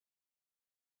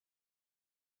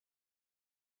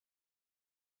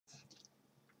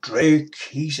Drake,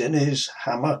 he's in his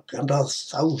hammock and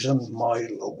 1,000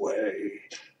 mile away.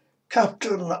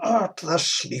 Captain, art thou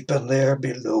sleeping there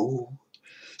below?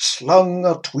 Slung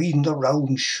atween the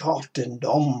round shot in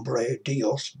Nombre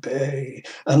Dios Bay,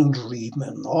 and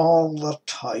dreaming all the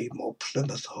time o'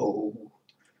 Plymouth Hoe.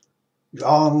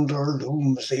 Yonder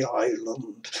looms the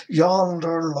island,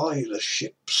 yonder lie the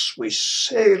ships, wi'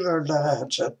 sailor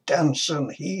lads a dancing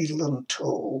heel and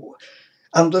toe.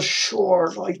 And the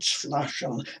shore lights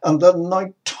flashing, and the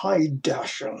night tide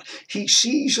dashing, he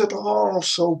sees it all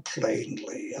so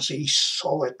plainly as he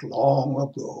saw it long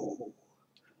ago.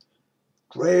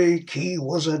 Drake, he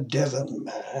was a Devon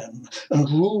man, and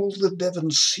ruled the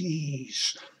Devon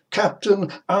seas.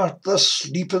 Captain, art thou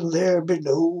sleeping there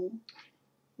below?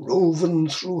 Roving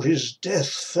through his death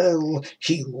fell,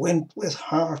 he went with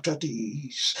heart at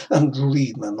ease, and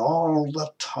dreaming all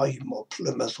the time o'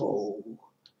 Plymouth Hoe.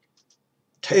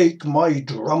 Take my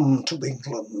drum to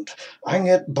England, hang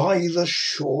it by the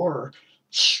shore,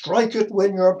 strike it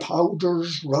when your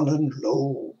powder's running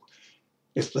low.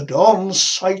 If the Dons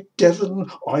sight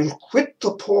Devon, I'll quit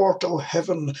the port o'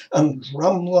 heaven, and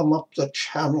drum them up the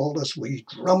channel as we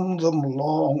drummed them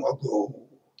long ago.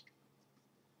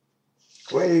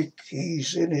 Drake,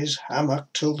 he's in his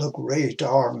hammock till the great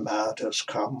Armada's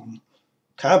come.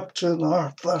 Captain,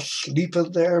 art thou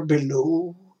sleeping there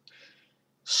below?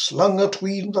 Slung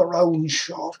atween the round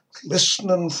shot,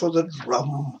 listening for the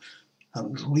drum,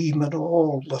 and dreaming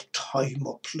all the time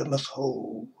o' Plymouth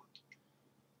Hoe.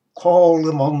 Call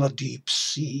him on the deep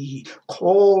sea,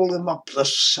 call him up the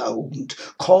Sound,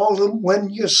 call him when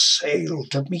you sail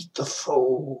to meet the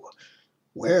foe.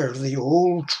 Where the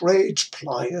old trade's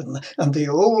plying, and the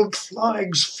old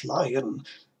flag's flying,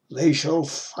 they shall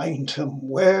find him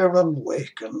ware and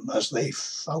waken as they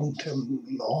found him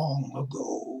long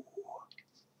ago.